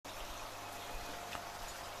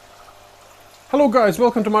Hello guys,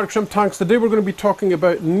 welcome to Mark Shrimp Tanks. Today we're going to be talking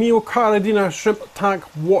about Neocaridina shrimp tank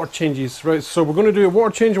water changes. Right, so we're going to do a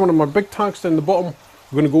water change in one of my big tanks down the bottom.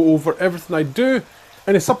 We're going to go over everything I do,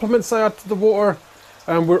 any supplements I add to the water,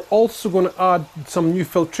 and we're also going to add some new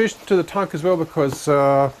filtration to the tank as well, because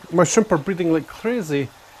my shrimp are breeding like crazy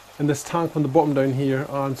in this tank on the bottom down here,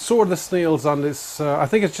 and so are the snails, and it's I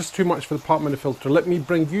think it's just too much for the part minute filter. Let me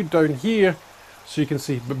bring you down here so you can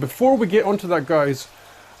see. But before we get onto that, guys,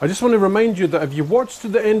 I just want to remind you that if you watch to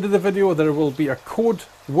the end of the video, there will be a code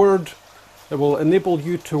word that will enable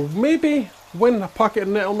you to maybe win a packet of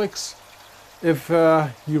nettle mix if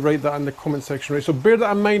you write that in the comment section, right? So bear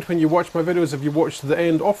that in mind when you watch my videos. If you watch to the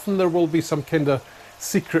end, often there will be some kind of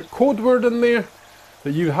secret code word in there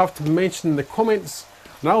that you have to mention in the comments,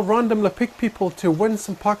 and I'll randomly pick people to win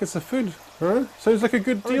some packets of food. Right? Sounds like a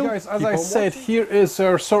good deal. Right, guys, as I said, here is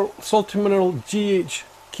our salty mineral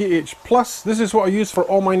KH Plus. This is what I use for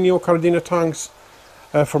all my Neocaridina tanks,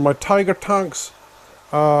 for my tiger tanks.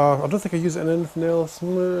 I don't think I use it in anything else.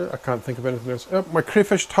 I can't think of anything else. My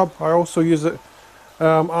crayfish tub, I also use it.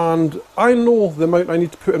 And I know the amount I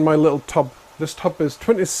need to put in my little tub. This tub is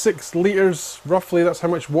 26 litres, roughly. That's how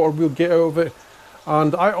much water we'll get out of it.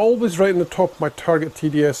 And I always write in the top my target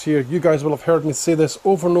TDS here. You guys will have heard me say this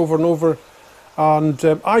over and over and over. And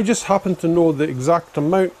I just happen to know the exact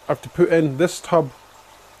amount I have to put in this tub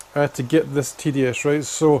to get this TDS, right?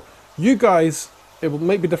 So you guys,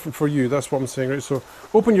 might be different for you, that's what I'm saying, right? So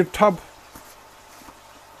open your tub,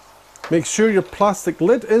 make sure your plastic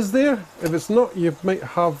lid is there. If it's not, you might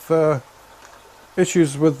have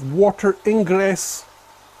issues with water ingress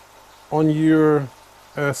on your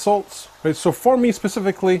salts, right? So for me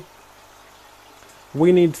specifically,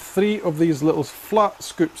 we need 3 of these little flat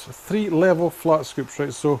scoops, 3 level flat scoops,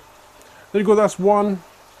 right? So there you go, that's 1.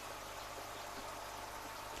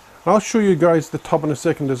 I'll show you guys the tub in a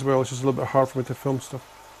second as well. It's just a little bit hard for me to film stuff.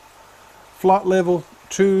 Flat level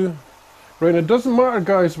 2. Right, and it doesn't matter,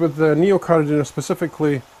 guys, with the Neocaridina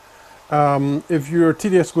specifically, if your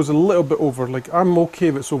TDS goes a little bit over. Like, I'm okay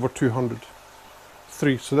if it's over 200.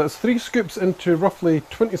 3. So that's 3 scoops into roughly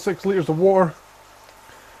 26 litres of water.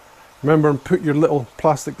 Remember, and put your little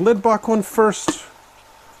plastic lid back on first,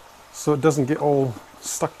 so it doesn't get all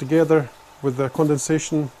stuck together with the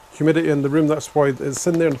condensation, humidity in the room. That's why it's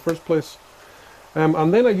in there in the first place.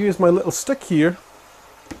 And then I use my little stick here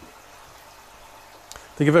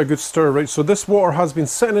to give it a good stir, right? So this water has been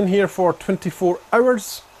sitting in here for 24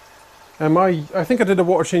 hours. I think I did a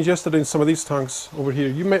water change yesterday in some of these tanks over here.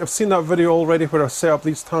 You might have seen that video already where I set up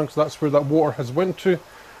these tanks. That's where that water has went to.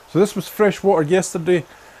 So this was fresh water yesterday.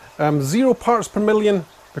 0 parts per million,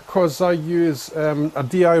 because I use a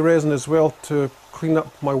DI resin as well to clean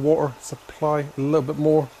up my water supply a little bit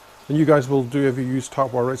more than you guys will do if you use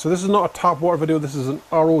tap water, right? So this is not a tap water video, this is an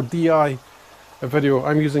RODI video.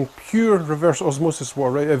 I'm using pure reverse osmosis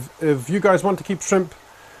water, right? If you guys want to keep shrimp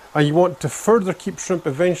and you want to further keep shrimp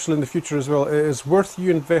eventually in the future as well, it is worth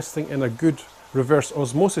you investing in a good reverse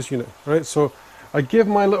osmosis unit, right? So I give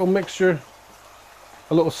my little mixture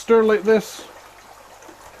a little stir like this,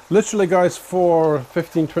 literally, guys, for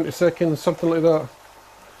 15-20 seconds, something like that.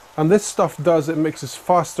 And this stuff it mixes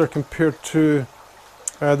faster compared to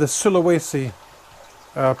the Sulawesi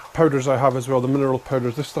powders I have as well, the mineral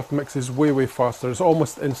powders. This stuff mixes way faster. It's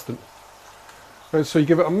almost instant. Right, so you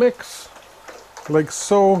give it a mix, like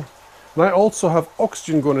so. And I also have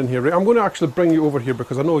oxygen going in here, right? I'm going to actually bring you over here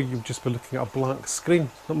because I know you've just been looking at a blank screen,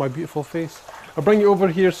 not my beautiful face. I'll bring you over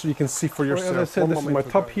here so you can see for yourself. Right, as I said, this is my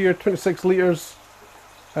tub here, 26 litres.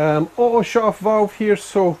 Auto shut off valve here,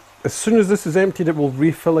 so as soon as this is emptied it will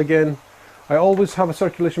refill again. I always have a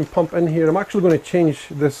circulation pump in here. I'm actually going to change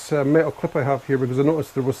this metal clip I have here because I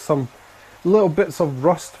noticed there was some little bits of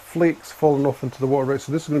rust flakes falling off into the water, right?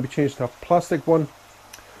 So this is going to be changed to a plastic one.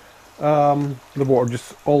 The water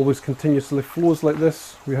just always continuously flows like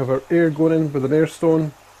this. We have our air going in with an air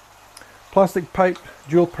stone. Plastic pipe,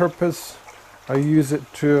 dual purpose. I use it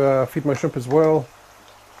to feed my shrimp as well.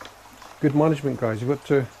 Good management, guys. You've got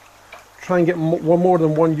to try and get more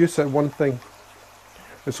than one use at one thing.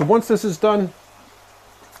 And so once this is done,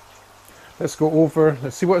 let's go over,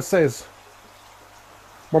 let's see what it says.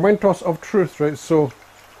 Momentos of truth, right? So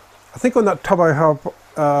I think on that tub I have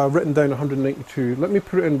written down 192. Let me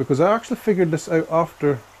put it in because I actually figured this out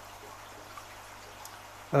after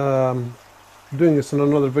doing this in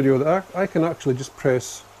another video, that I can actually just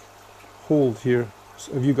press hold here,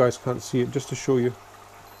 so if you guys can't see it, just to show you.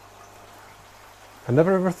 I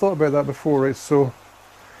never ever thought about that before, right? So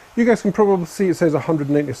you guys can probably see it says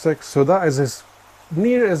 196, so that is as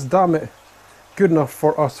near as damn it good enough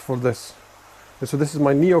for us for this. And so this is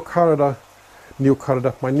my Neocaridina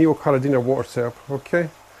my Neocaridina water setup. Okay,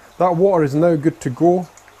 that water is now good to go.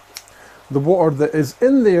 The water that is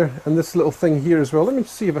in there and this little thing here as well. Let me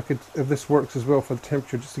see if this works as well for the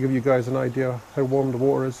temperature, just to give you guys an idea how warm the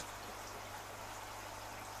water is,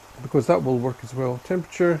 because that will work as well.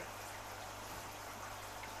 Temperature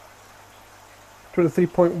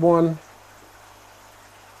 23.1.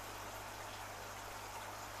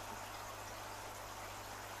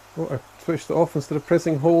 Oh, I switched it off instead of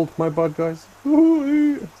pressing hold. My bad, guys.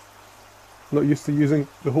 Not used to using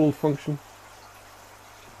the hold function.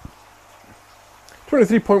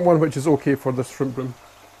 23.1, which is okay for this shrimp room.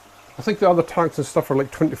 I think the other tanks and stuff are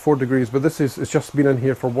like 24 degrees, but this is, it's just been in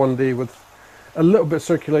here for one day with a little bit of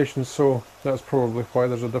circulation, so that's probably why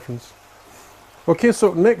there's a difference. Okay,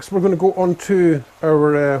 so next we're going to go on to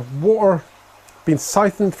our water being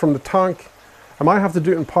siphoned from the tank. I might have to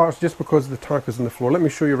do it in parts just because the tank is on the floor. Let me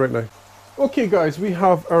show you right now. Okay guys, we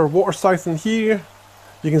have our water siphon here.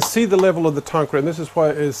 You can see the level of the tank, right? And this is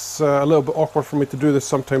why it's a little bit awkward for me to do this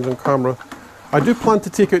sometimes on camera. I do plan to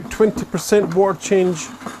take out 20% water change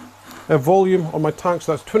volume on my tanks.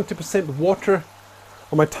 So that's 20% water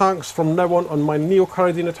on my tanks from now on my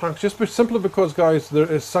Neocaridina tanks. Just simply because, guys, there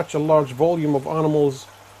is such a large volume of animals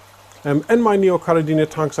in my Neocaridina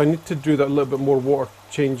tanks. I need to do that a little bit more water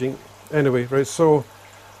changing anyway, right? So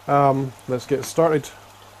let's get started.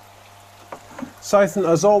 Siphon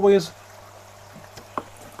as always.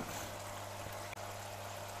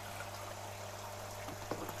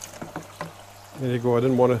 There you go, I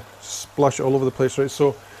didn't want to splash it all over the place, right?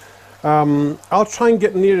 So I'll try and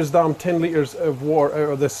get near as damn 10 litres of water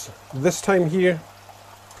out of this time here.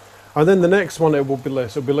 And then the next one it will be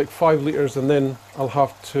less, it'll be like 5 litres, and then I'll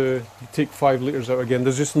have to take 5 litres out again.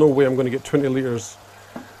 There's just no way I'm going to get 20 litres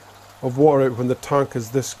of water out when the tank is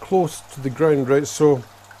this close to the ground, right? So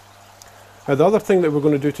the other thing that we're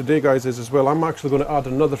going to do today, guys, is as well, I'm actually going to add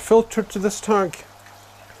another filter to this tank.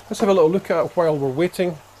 Let's have a little look at it while we're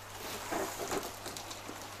waiting.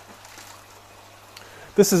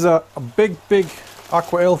 This is a big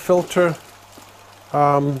aqua filter.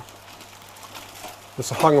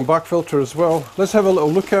 There's a hang and back filter as well. Let's have a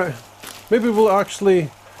little look at it. Maybe we'll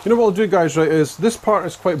actually, you know what I'll do, guys, right, is this part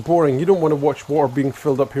is quite boring. You don't want to watch water being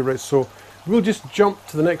filled up here, right? So we'll just jump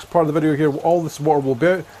to the next part of the video here. All this water will be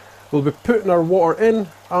out. We'll be putting our water in,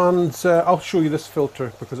 and I'll show you this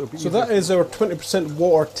filter because it'll be easier. So that is our 20%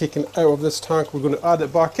 water taken out of this tank. We're going to add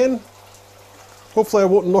it back in. Hopefully I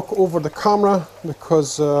won't knock over the camera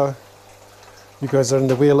because you guys are in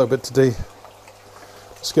the way a little bit today.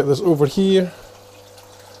 Let's get this over here.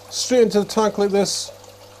 Straight into the tank like this.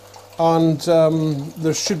 And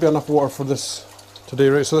there should be enough water for this today,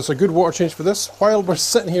 right? So that's a good water change for this. While we're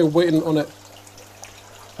sitting here waiting on it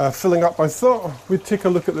filling up, I thought we'd take a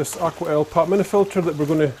look at this Aqua Pap Mini filter that we're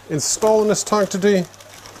going to install in this tank today.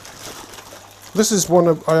 This is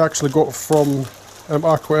one I actually got from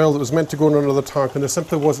Aqua that was meant to go in another tank, and there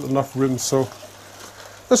simply wasn't enough room. So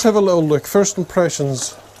let's have a little look. First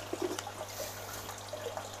impressions.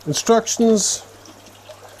 Instructions.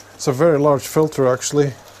 It's a very large filter,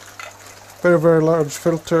 actually. Very large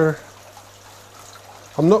filter.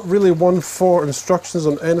 I'm not really one for instructions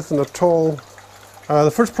on anything at all. The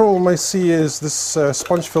first problem I see is this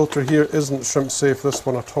sponge filter here isn't shrimp safe, this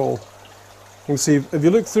one at all. You can see, if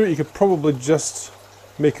you look through it, you could probably just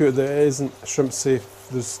make out that it isn't shrimp safe.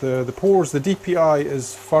 There's the pores, the DPI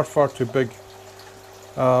is far too big.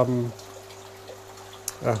 So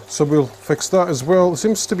we'll fix that as well. There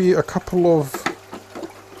seems to be a couple of,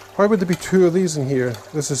 why would there be 2 of these in here?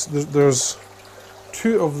 There's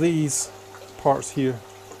 2 of these parts here.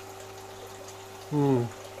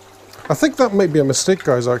 I think that might be a mistake,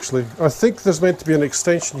 guys, actually. I think there's meant to be an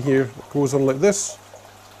extension here that goes on like this,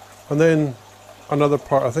 and then another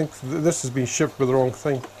part. I think this has been shipped with the wrong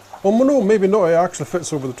thing. Oh no, maybe not, it actually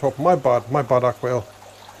fits over the top. My bad Aqua.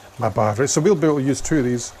 My bad, right, so we'll be able to use 2 of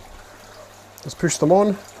these. Let's push them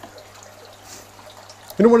on.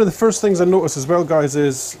 You know, one of the first things I noticed as well, guys,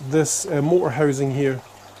 is this motor housing here.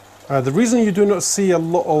 The reason you do not see a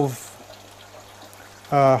lot of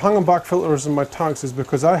hang and back filters in my tanks is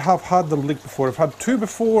because I have had them leak before. I've had 2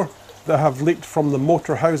 before that have leaked from the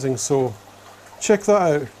motor housing, so check that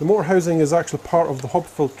out. The motor housing is actually part of the hub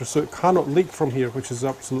filter, so it cannot leak from here, which is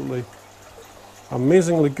absolutely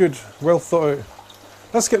amazingly good, well thought out.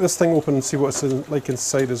 Let's get this thing open and see what it's like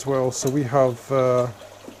inside as well. So we have a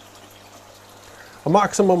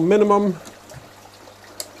maximum minimum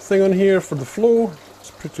thing on here for the flow.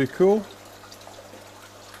 It's pretty cool.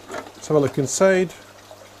 Let's have a look inside.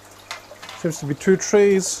 Seems to be 2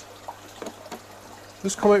 trays.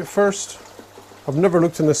 This come out first. I've never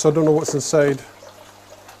looked in this, so I don't know what's inside.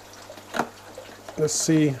 Let's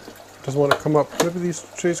see, doesn't want to come up. Maybe these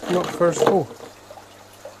trays come up first. Oh.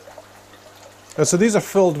 And so these are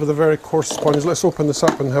filled with a very coarse sponge. Let's open this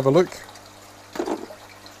up and have a look.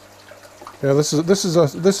 Yeah, this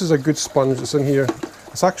is a good sponge that's in here.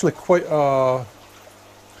 It's actually quite a...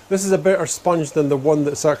 This is a better sponge than the one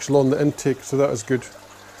that's actually on the intake, so that is good.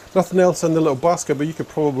 Nothing else in the little basket, but you could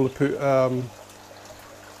probably put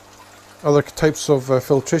other types of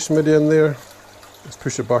filtration media in there. Let's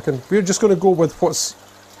push it back in. We're just going to go with what's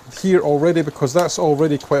here already, because that's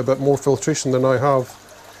already quite a bit more filtration than I have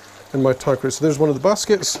in my tank. So there's one of the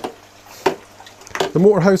baskets. The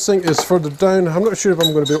motor housing is further down. I'm not sure if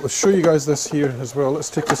I'm going to be able to show you guys this here as well. Let's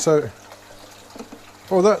take this out.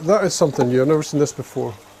 Oh, that is something new. I've never seen this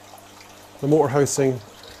before. The motor housing.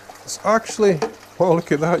 It's actually, well,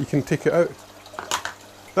 look at that. You can take it out.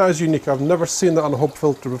 That is unique. I've never seen that on a hub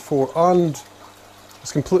filter before, and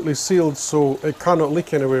it's completely sealed, so it cannot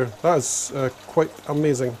leak anywhere. That is quite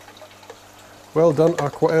amazing. Well done,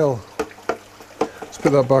 Aqua. Let's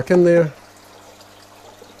put that back in there.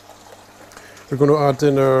 We're going to add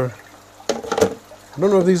in our... I don't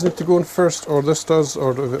know if these need to go in first, or this does,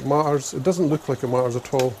 or if it matters. It doesn't look like it matters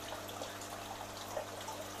at all.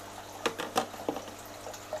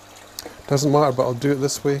 Doesn't matter, but I'll do it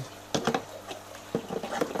this way.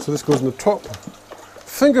 So this goes in the top.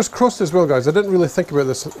 Fingers crossed as well, guys. I didn't really think about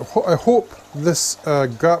this. I hope this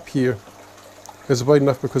gap here is wide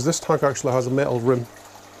enough, because this tank actually has a metal rim.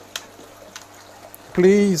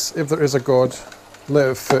 Please, if there is a God, let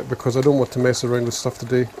it fit, because I don't want to mess around with stuff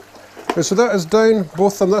today. Right, so that is down,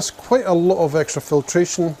 both of them. That's quite a lot of extra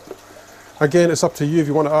filtration. Again, it's up to you if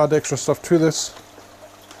you want to add extra stuff to this.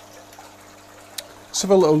 Let's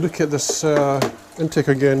have a little look at this intake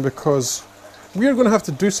again, because we are going to have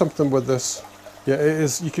to do something with this. Yeah, it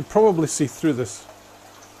is. You could probably see through this.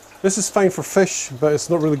 This is fine for fish, but it's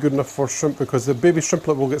not really good enough for shrimp, because the baby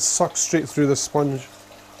shrimplet will get sucked straight through this sponge.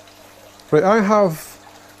 Right, I have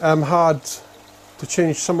had to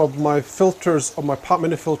change some of my filters, of my Pat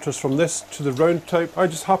Mini filters, from this to the round type. I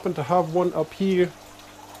just happen to have one up here,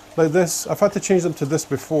 like this. I've had to change them to this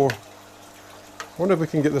before. I wonder if we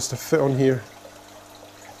can get this to fit on here.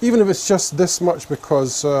 Even if it's just this much,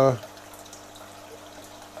 because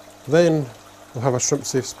then we'll have a shrimp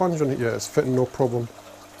safe sponge on it. Yeah, it's fitting no problem.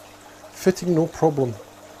 Fitting no problem.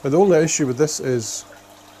 But the only issue with this is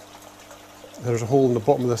there's a hole in the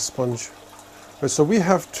bottom of this sponge. Right, so we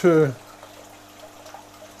have to...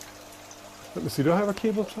 Let me see, do I have a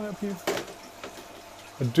cable tie up here?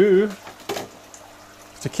 I do.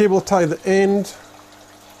 To cable tie the end.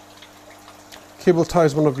 Cable tie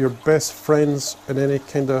is one of your best friends in any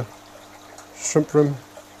kind of shrimp room,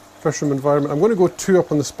 fish room environment. I'm going to go 2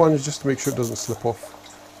 up on the sponge just to make sure it doesn't slip off.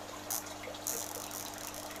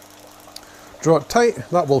 Draw it tight,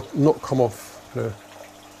 that will not come off now.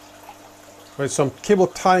 Right, so I'm cable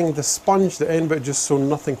tying the sponge, the end bit, just so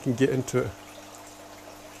nothing can get into it.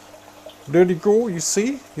 There you go, you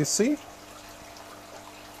see? You see?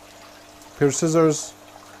 Pair of scissors.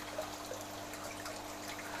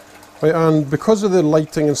 Right, and because of the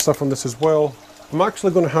lighting and stuff on this as well, I'm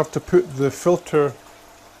actually going to have to put the filter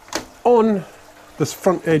on this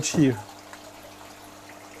front edge here,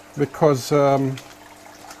 because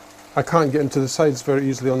I can't get into the sides very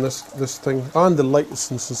easily on this thing, and the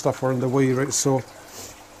lights and stuff are in the way, right? So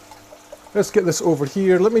let's get this over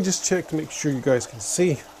here. Let me just check to make sure you guys can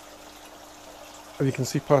see. If you can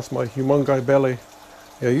see past my humongi belly,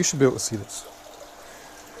 yeah, you should be able to see this.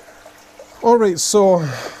 Alright, so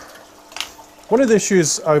one of the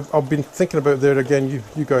issues I've been thinking about there, again,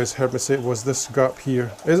 you guys heard me say it, was this gap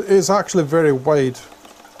here. It's actually very wide.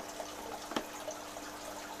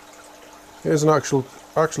 It is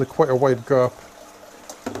actually quite a wide gap.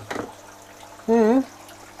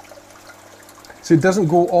 So it doesn't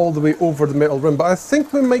go all the way over the metal rim, but I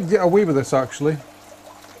think we might get away with this actually.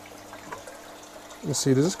 Let's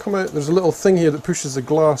see, does this come out? There's a little thing here that pushes the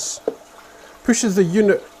glass, pushes the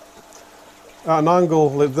unit at an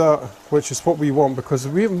angle like that, which is what we want, because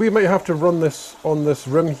we might have to run this on this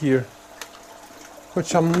rim here,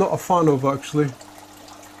 which I'm not a fan of actually,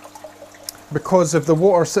 because if the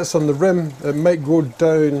water sits on the rim, it might go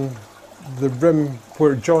down the rim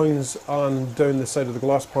where it joins and down the side of the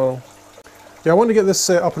glass panel. Yeah, I want to get this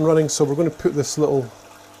set up and running, so we're going to put this little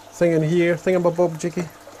thing in here, thingamabob jiggy.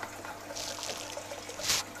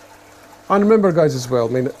 And remember guys as well,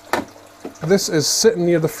 I mean, this is sitting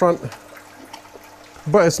near the front,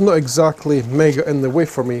 but it's not exactly mega in the way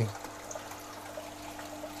for me.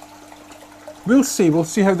 We'll see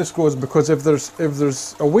how this goes, because if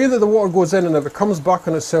there's a way that the water goes in, and if it comes back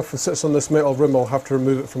on itself and sits on this metal rim, I'll have to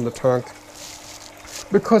remove it from the tank.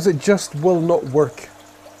 because it just will not work.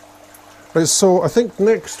 Right, so I think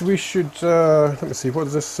next we should, let me see, what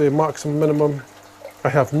does this say, maximum, minimum? I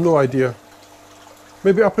have no idea.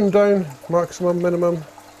 Maybe up and down, maximum, minimum,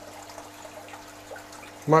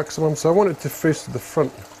 maximum. So I want it to face to the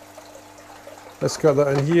front. Let's get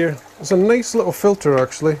that in here. It's a nice little filter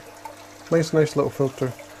actually. Nice little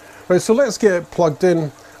filter. Right, so let's get it plugged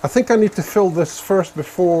in. I think I need to fill this first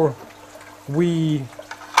before we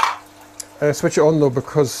switch it on though,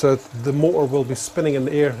 because the motor will be spinning in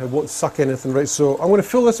the air. It won't suck anything, right? So I'm going to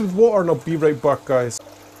fill this with water and I'll be right back, guys.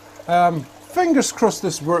 Fingers crossed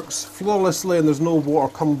this works flawlessly and there's no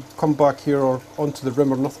water come back here or onto the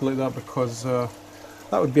rim or nothing like that, because that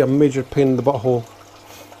would be a major pain in the butthole.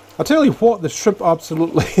 I tell you what, the shrimp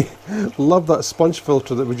absolutely love that sponge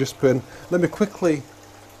filter that we just put in. Let me quickly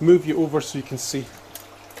move you over so you can see.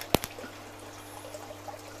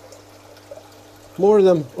 More of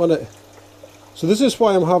them on it. So this is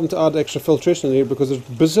why I'm having to add extra filtration in here, because there's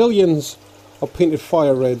bazillions of painted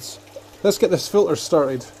fire reds. Let's get this filter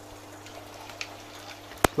started.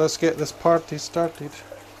 Let's get this party started.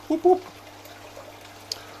 Whoop whoop.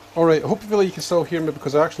 Alright, hopefully you can still hear me,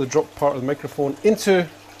 because I actually dropped part of the microphone into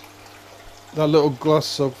that little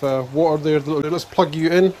glass of water there. Let's plug you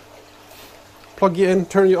in. Plug you in,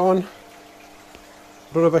 turn you on.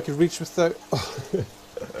 I don't know if I could reach with that.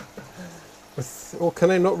 Oh,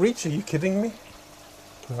 can I not reach? Are you kidding me?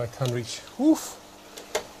 No, I can reach. Oof.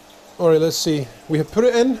 Alright, let's see. We have put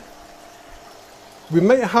it in. We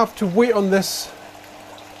might have to wait on this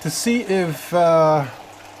to see if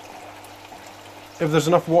there's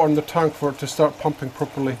enough water in the tank for it to start pumping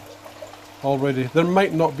properly already. There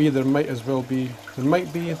might not be, there might as well be. There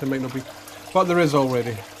might be, there might not be. But there is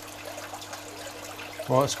already.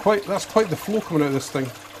 Well, that's quite the flow coming out of this thing.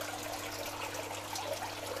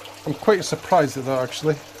 I'm quite surprised at that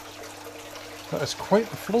actually. That is quite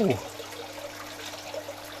the flow.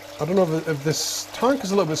 I don't know if this tank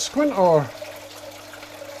is a little bit squint or...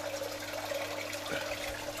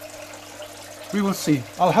 We will see.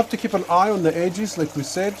 I'll have to keep an eye on the edges like we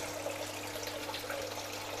said.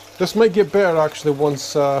 This might get better actually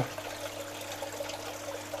once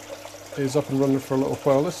it's up and running for a little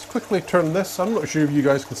while. Let's quickly turn this. I'm not sure if you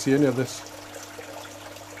guys can see any of this.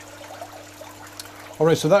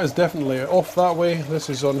 Alright, so that is definitely off that way. This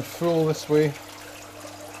is on full this way.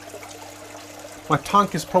 My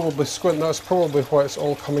tank is probably squinting. That's probably why it's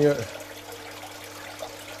all coming out.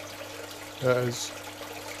 It is.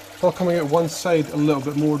 It's all coming out one side a little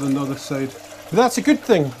bit more than the other side. But that's a good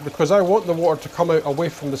thing, because I want the water to come out away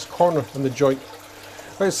from this corner in the joint.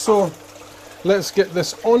 Right, so let's get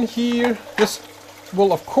this on here. This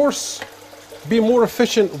will of course be more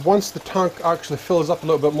efficient once the tank actually fills up a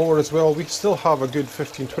little bit more as well. We still have a good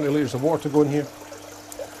 15-20 litres of water to go in here.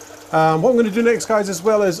 What I'm going to do next, guys, as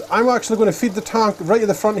well is I'm actually going to feed the tank right at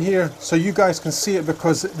the front here so you guys can see it,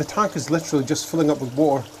 because the tank is literally just filling up with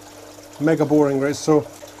water. Mega boring, right? So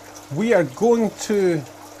we are going to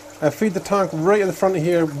feed the tank right at the front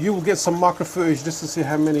here. You will get some macro footage just to see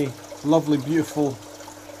how many lovely, beautiful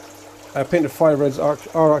painted fire reds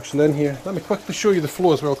are actually in here. Let me quickly show you the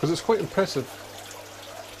flow as well, because it's quite impressive.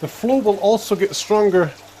 The flow will also get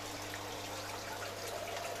stronger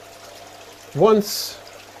once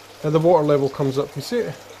the water level comes up. You see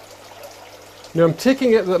it? Now I'm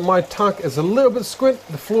taking it that my tank is a little bit squint.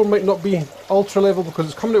 The flow might not be ultra level because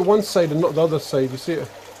it's coming out one side and not the other side. You see it?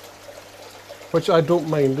 Which I don't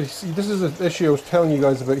mind. This is the issue I was telling you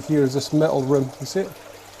guys about here, is this metal rim. You see it?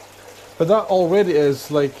 But that already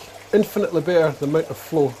is like infinitely better the amount of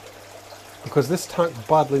flow, because this tank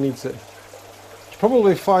badly needs it. There's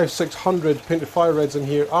probably 500-600 painted fire reds in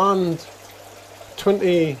here and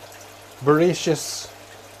 20 voracious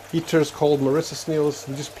eaters called Marissa snails.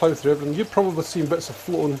 You just plough through everything. You've probably seen bits of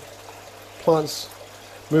floating plants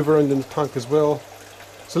move around in the tank as well.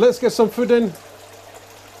 So let's get some food in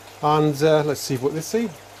and let's see what they say.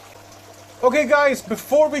 Okay guys,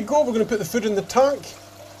 before we go, we're going to put the food in the tank.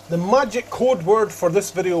 The magic code word for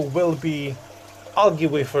this video will be algae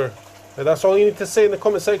wafer. Now that's all you need to say in the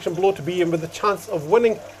comment section below to be in with the chance of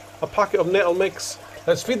winning a packet of nettle mix.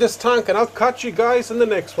 Let's feed this tank and I'll catch you guys in the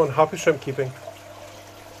next one. Happy shrimp keeping.